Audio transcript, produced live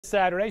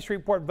Saturday,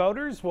 Shreveport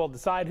voters will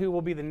decide who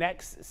will be the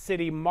next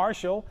city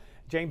marshal.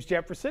 James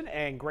Jefferson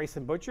and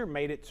Grayson Boucher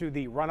made it to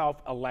the runoff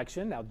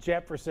election. Now,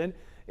 Jefferson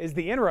is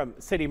the interim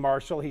city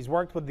marshal. He's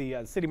worked with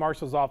the city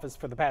marshal's office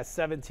for the past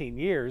 17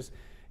 years.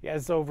 He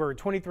has over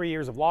 23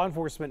 years of law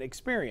enforcement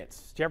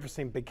experience.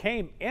 Jefferson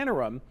became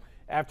interim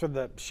after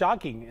the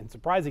shocking and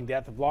surprising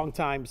death of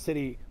longtime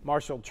city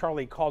marshal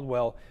Charlie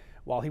Caldwell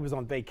while he was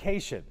on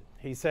vacation.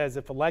 He says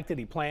if elected,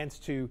 he plans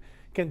to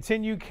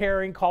continue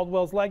carrying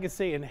Caldwell's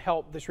legacy and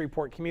help the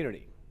Shreveport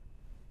community.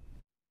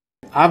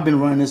 I've been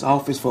running this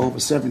office for over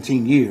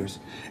 17 years,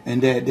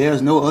 and that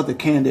there's no other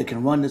candidate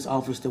can run this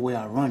office the way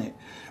I run it.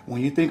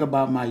 When you think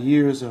about my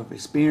years of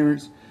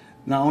experience,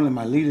 not only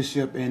my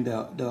leadership and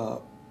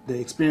the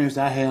experience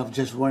I have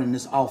just running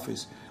this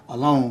office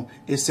alone,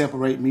 it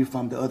separates me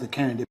from the other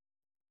candidate.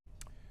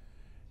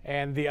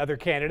 And the other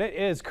candidate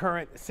is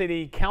current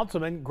city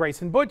councilman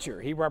Grayson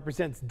Boucher. He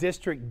represents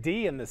District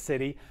D in the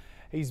city.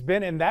 He's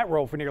been in that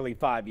role for nearly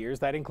 5 years.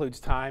 That includes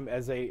time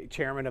as a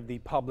chairman of the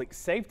Public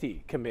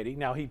Safety Committee.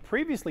 Now, he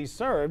previously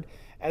served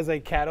as a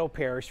Caddo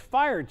Parish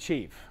fire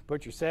chief.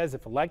 Boucher says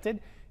if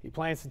elected, he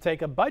plans to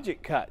take a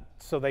budget cut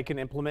so they can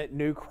implement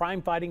new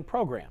crime-fighting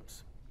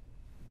programs.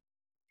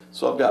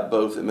 So I've got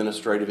both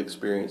administrative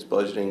experience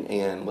budgeting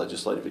and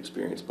legislative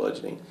experience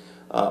budgeting.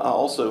 I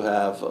also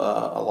have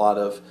a lot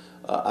of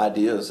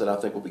ideas that I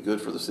think will be good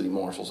for the city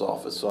marshal's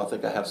office. So I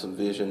think I have some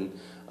vision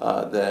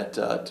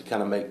to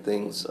kind of make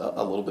things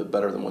a little bit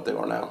better than what they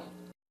are now.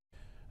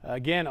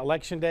 Again,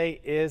 Election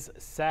Day is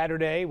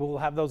Saturday. We'll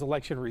have those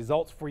election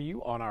results for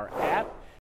you on our app.